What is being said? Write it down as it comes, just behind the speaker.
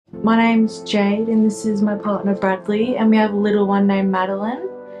My name's Jade and this is my partner Bradley, and we have a little one named Madeline.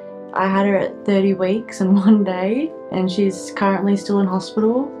 I had her at 30 weeks and 1 day, and she's currently still in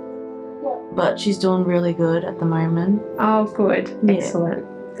hospital, but she's doing really good at the moment. Oh, good. Yeah. Excellent.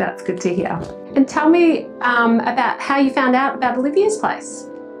 That's good to hear. And tell me about how you found out about Olivia's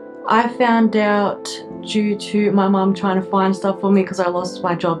place. I found out due to my mum trying to find stuff for me because I lost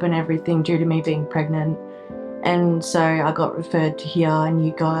my job and everything due to me being pregnant. And so I got referred to here, and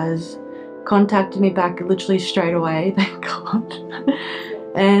you guys contacted me back literally straight away, thank God.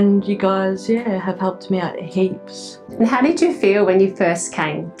 And you guys, yeah, have helped me out heaps. And how did you feel when you first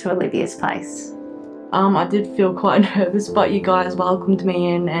came to Olivia's place? I did feel quite nervous, but you guys welcomed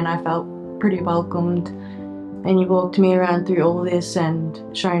me in and I felt pretty welcomed. And you walked me around through all this and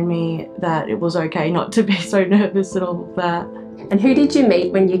shown me that it was okay not to be so nervous and all of that. And who did you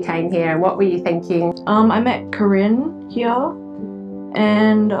meet when you came here? What were you thinking? I met Corinne here,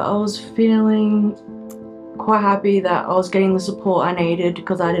 and I was feeling quite happy that I was getting the support I needed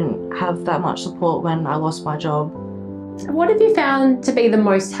because I didn't have that much support when I lost my job. So what have you found to be the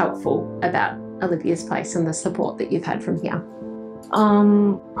most helpful about Olivia's place and the support that you've had from here?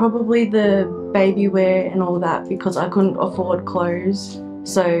 Probably the baby wear and all that, because I couldn't afford clothes.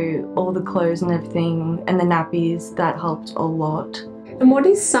 So all the clothes and everything and the nappies, that helped a lot. And what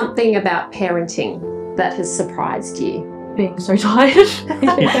is something about parenting that has surprised you? Being so tired.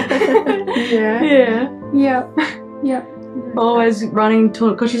 Yeah. Yeah. Always running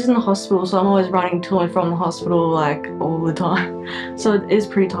to, because she's in the hospital, so I'm always running to and from the hospital like all the time. So it is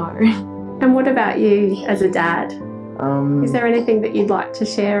pretty tiring. And what about you as a dad? Is there anything that you'd like to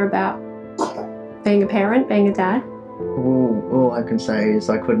share about being a parent, being a dad? Well, all I can say is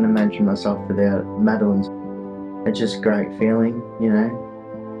I couldn't imagine myself without Madeline's. It's just a great feeling, you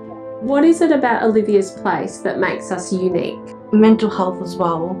know. What is it about Olivia's place that makes us unique? Mental health as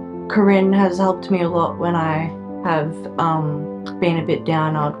well. Corinne has helped me a lot when I have been a bit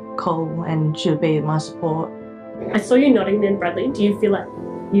down. I'd call and she'll be my support. I saw you nodding then, Bradley. Do you feel like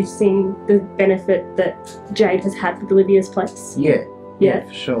you've seen the benefit that Jade has had with Olivia's place? Yeah, Yeah,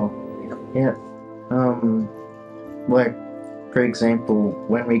 for sure. Yeah. Like, for example,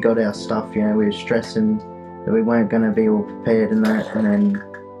 when we got our stuff, you know, we were stressing that we weren't going to be all prepared and that, and then,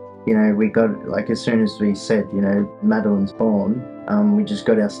 you know, we got, like, as soon as we said, you know, Madeline's born, we just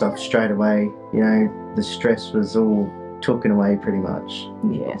got our stuff straight away. You know, the stress was all taken away pretty much.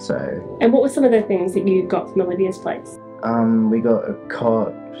 Yeah. So. And what were some of the things that you got from Olivia's place? We got a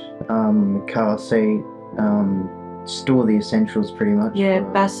cot, a car seat, just all the essentials pretty much. Yeah,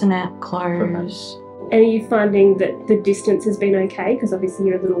 bassinet, clothes. And are you finding that the distance has been okay? Because obviously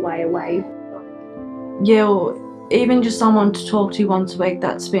you're a little way away. Yeah, well, even just someone to talk to once a week,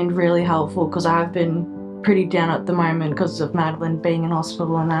 that's been really helpful, because I've been pretty down at the moment because of Madeline being in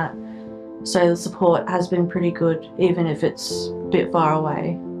hospital and that. So the support has been pretty good, even if it's a bit far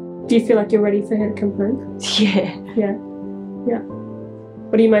away. Do you feel like you're ready for her to come home? Yeah. Yeah.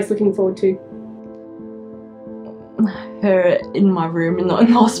 What are you most looking forward to? Her in my room, in the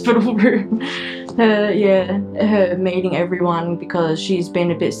hospital room. Her meeting everyone, because she's been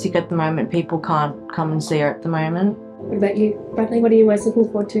a bit sick at the moment. People can't come and see her at the moment. What about you, Bradley? What are you most looking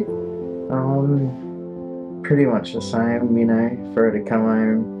forward to? Pretty much the same, you know, for her to come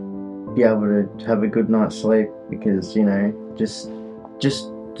home, be able to have a good night's sleep, because, you know, just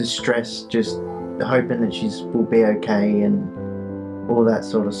the stress, just hoping that will be okay and all that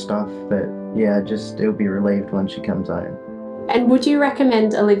sort of stuff. But yeah, it'll be relieved when she comes home. And would you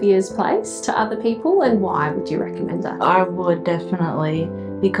recommend Olivia's place to other people, and why would you recommend her? I would definitely,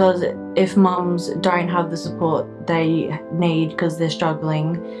 because if mums don't have the support they need because they're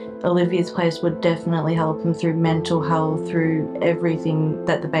struggling, Olivia's place would definitely help them through mental health, through everything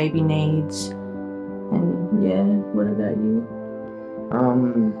that the baby needs. And yeah, what about you?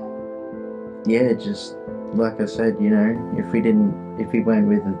 Yeah, just like I said, you know, if we went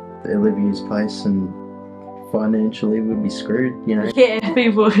with Olivia's place, and financially we'd be screwed, you know. Yeah, we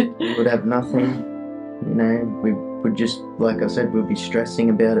would. We would have nothing, you know. We would just, like I said, we'd be stressing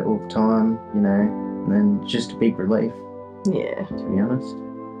about it all the time, you know, and then just a big relief. Yeah. To be honest.